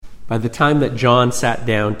By the time that John sat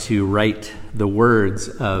down to write the words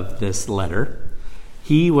of this letter,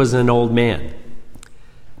 he was an old man.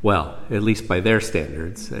 Well, at least by their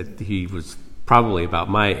standards. He was probably about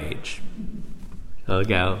my age.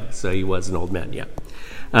 Okay, so he was an old man, yeah.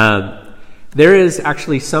 There is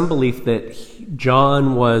actually some belief that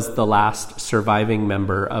John was the last surviving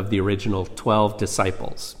member of the original 12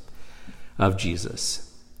 disciples of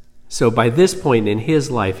Jesus. So by this point in his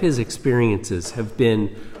life, his experiences have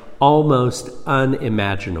been almost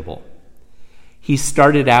unimaginable. He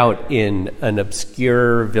started out in an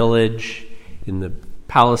obscure village in the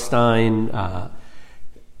Palestine,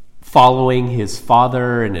 following his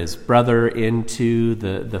father and his brother into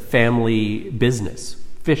the family business,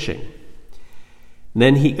 fishing. And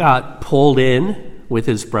then he got pulled in with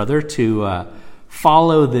his brother to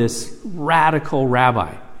follow this radical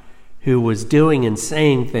rabbi who was doing and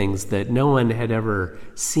saying things that no one had ever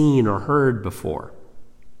seen or heard before.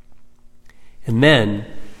 And then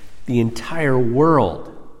the entire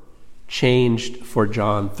world changed for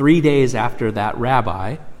John 3 days after that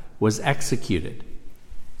rabbi was executed.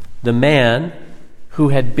 The man who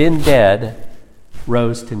had been dead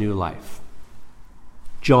rose to new life.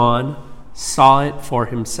 John saw it for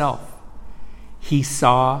himself. He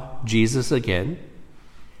saw Jesus again.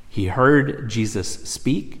 He heard Jesus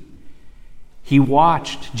speak. He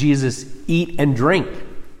watched Jesus eat and drink.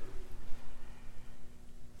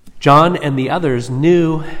 John and the others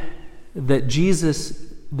knew that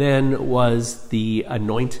Jesus then was the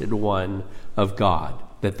anointed one of God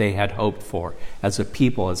that they had hoped for as a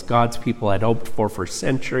people, as God's people had hoped for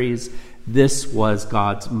centuries. This was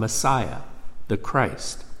God's Messiah, the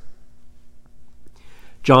Christ.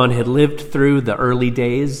 John had lived through the early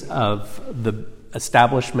days of the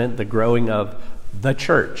establishment, the growing of the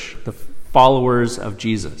church, the followers of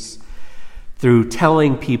Jesus, through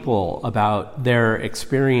telling people about their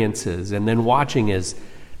experiences and then watching as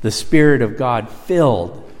the Spirit of God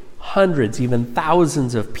filled hundreds, even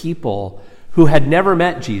thousands of people who had never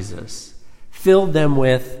met Jesus, filled them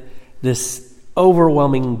with this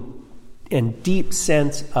overwhelming and deep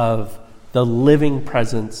sense of the living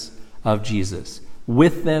presence of Jesus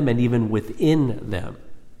with them and even within them.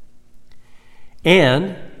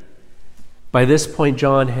 And by this point,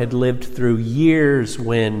 John had lived through years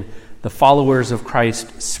when the followers of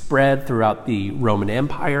Christ spread throughout the Roman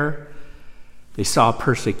Empire. They saw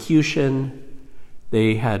persecution.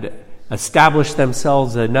 They had established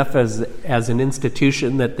themselves enough as an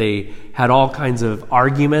institution that they had all kinds of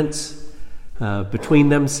arguments between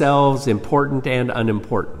themselves, important and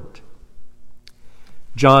unimportant.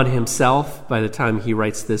 John himself, by the time he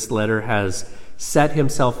writes this letter, has set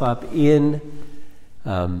himself up in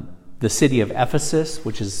the city of Ephesus,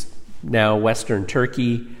 which is now Western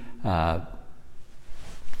Turkey,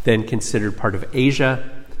 then considered part of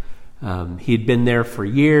Asia. He had been there for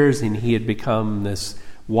years, and he had become this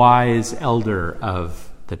wise elder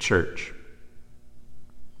of the church.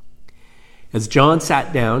 As John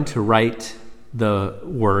sat down to write the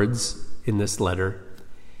words in this letter,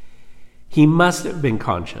 he must have been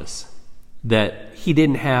conscious that he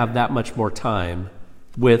didn't have that much more time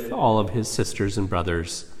with all of his sisters and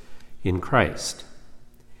brothers in Christ.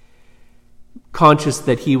 Conscious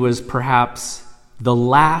that he was perhaps the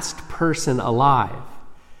last person alive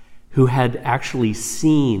who had actually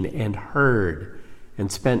seen and heard and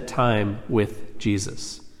spent time with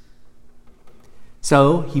Jesus.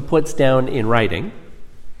 So he puts down in writing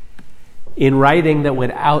that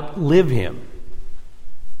would outlive him,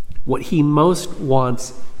 what he most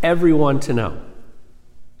wants everyone to know,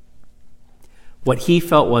 what he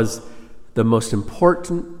felt was the most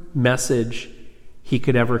important message he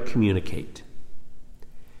could ever communicate.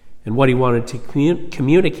 And what he wanted to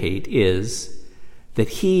communicate is that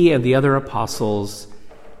he and the other apostles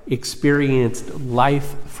experienced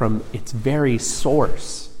life from its very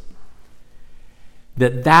source.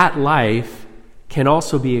 That life can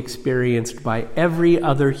also be experienced by every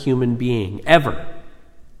other human being, ever.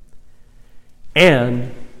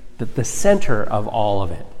 And that the center of all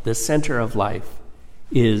of it, the center of life,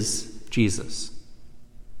 is Jesus.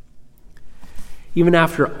 Even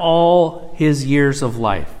after all his years of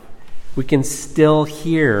life, we can still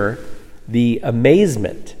hear the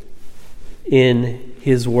amazement in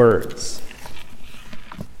his words.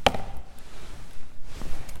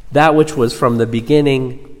 That which was from the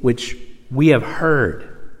beginning, which we have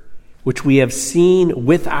heard, which we have seen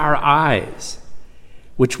with our eyes,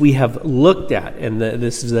 which we have looked at. And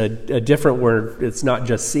this is a different word. It's not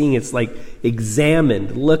just seeing, it's like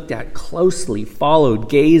examined, looked at closely, followed,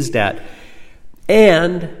 gazed at.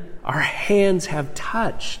 And our hands have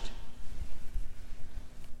touched.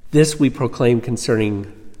 This we proclaim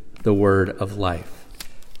concerning the word of life.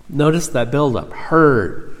 Notice that buildup.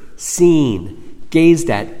 Heard, seen, gazed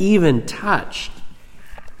at, even touched.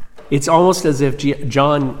 It's almost as if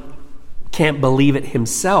John can't believe it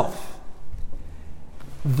himself.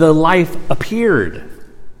 The life appeared.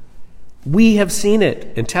 We have seen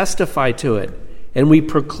it and testify to it, and we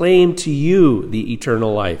proclaim to you the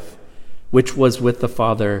eternal life, which was with the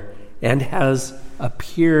Father and has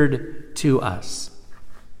appeared to us.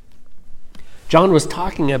 John was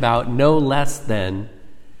talking about no less than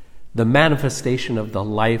the manifestation of the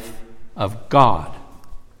life of God.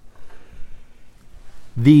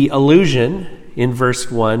 The allusion in verse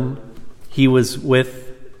 1, he was with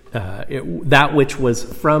that which was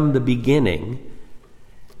from the beginning.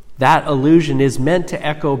 That allusion is meant to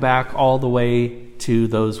echo back all the way to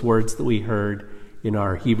those words that we heard in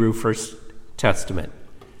our Hebrew First Testament,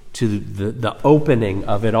 to the opening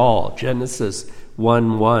of it all, Genesis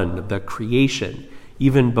 1:1, the creation,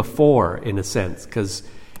 even before, in a sense, because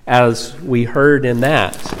as we heard in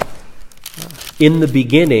that, in the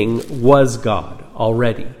beginning was God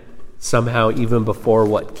already, somehow even before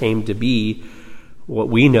what came to be, what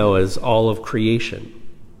we know as all of creation.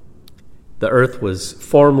 The earth was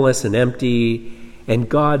formless and empty, and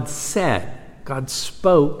God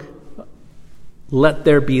spoke, "Let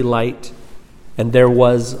there be light," and there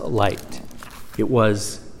was light. It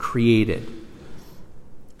was created.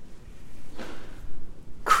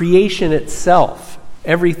 Creation itself,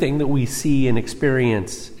 everything that we see and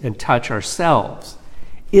experience and touch ourselves,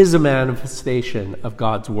 is a manifestation of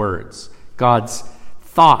God's words, God's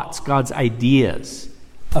thoughts, God's ideas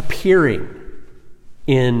appearing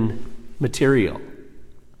in material.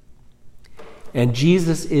 And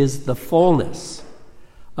Jesus is the fullness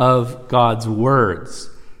of God's words,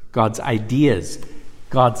 God's ideas,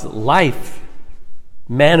 God's life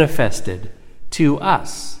manifested to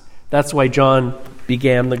us. That's why John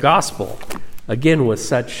began the gospel, again with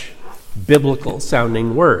such biblical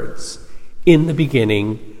sounding words. In the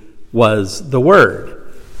beginning was the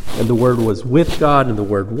Word, and the Word was with God, and the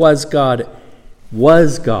Word was God,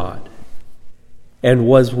 and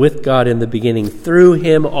was with God in the beginning. Through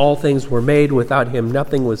him all things were made. Without him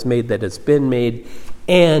nothing was made that has been made.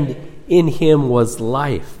 And in him was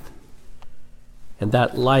life. And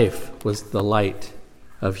that life was the light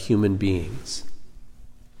of human beings.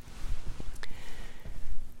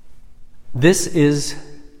 This is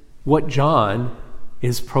what John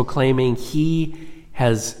is proclaiming he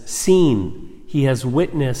has seen, he has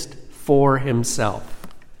witnessed for himself.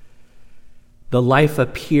 The life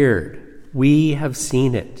appeared. We have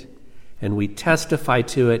seen it, and we testify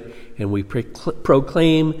to it, and we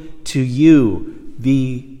proclaim to you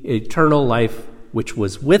the eternal life which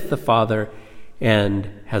was with the Father and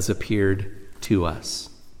has appeared to us.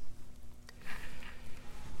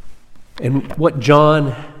 And what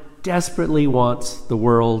John desperately wants the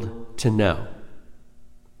world to know,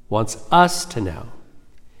 wants us to know,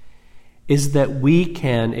 is that we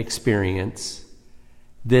can experience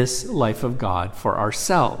this life of God for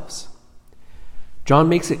ourselves. John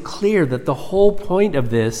makes it clear that the whole point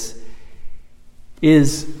of this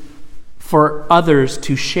is for others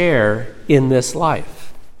to share in this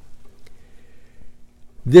life.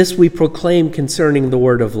 This we proclaim concerning the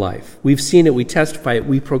word of life. We've seen it, we testify it.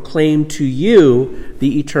 We proclaim to you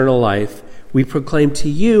the eternal life. We proclaim to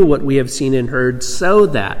you what we have seen and heard, so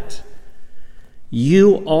that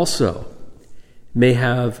you also may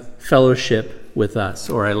have fellowship with us.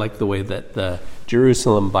 Or I like the way that the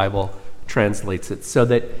Jerusalem Bible translates it, so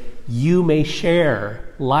that you may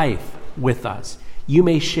share life with us. You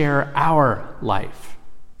may share our life.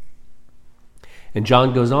 And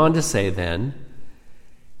John goes on to say then,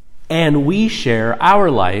 and we share our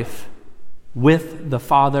life with the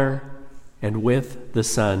Father and with the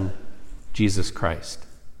Son, Jesus Christ.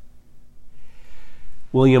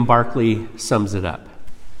 William Barclay sums it up.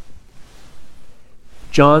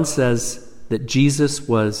 John says that Jesus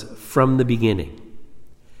was from the beginning.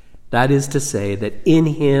 That is to say that in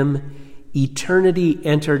him eternity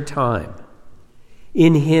entered time.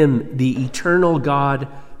 In him the eternal God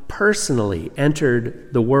personally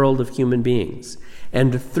entered the world of human beings.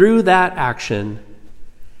 And through that action,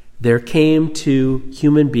 there came to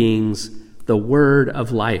human beings the word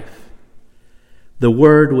of life, the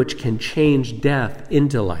word which can change death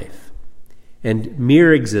into life and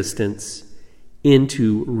mere existence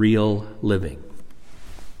into real living.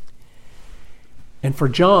 And for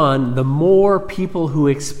John, the more people who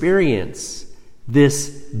experience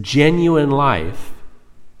this genuine life,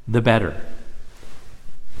 the better.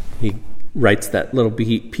 He writes that little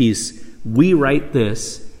piece, we write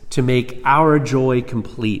this to make our joy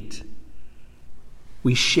complete.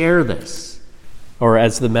 We share this. Or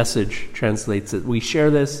as the Message translates it, we share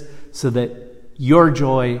this so that your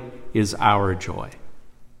joy is our joy.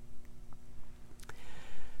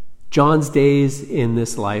 John's days in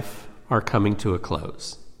this life are coming to a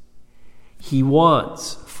close. He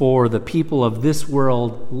wants for the people of this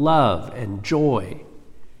world love and joy.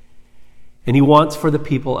 And he wants for the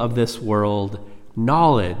people of this world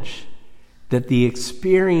knowledge that the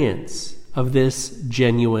experience of this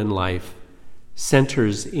genuine life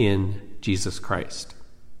centers in Jesus Christ.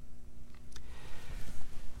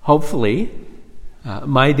 Hopefully,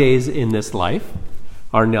 my days in this life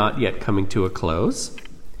are not yet coming to a close.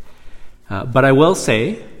 But I will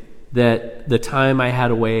say that the time I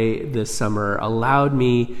had away this summer allowed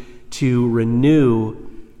me to renew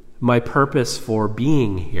my purpose for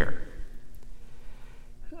being here.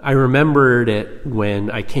 I remembered it when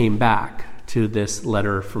I came back to this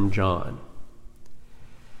letter from John.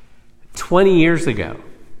 20 years ago,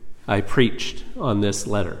 I preached on this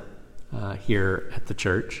letter here at the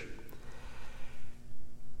church.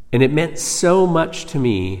 And it meant so much to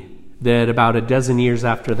me that about a dozen years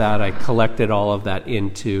after that, I collected all of that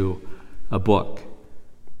into a book.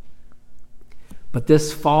 But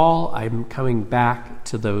this fall, I'm coming back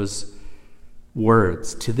to those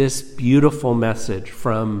words, to this beautiful message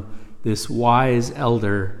from this wise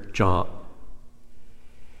elder John.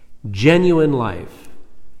 Genuine life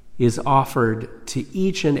is offered to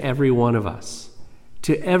each and every one of us,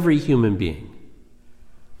 to every human being.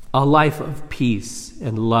 A life of peace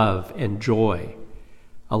and love and joy,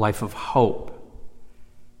 a life of hope,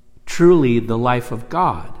 truly the life of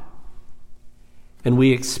God. And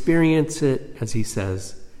we experience it, as he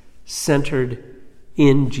says, centered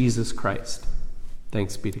in Jesus Christ.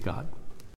 Thanks be to God.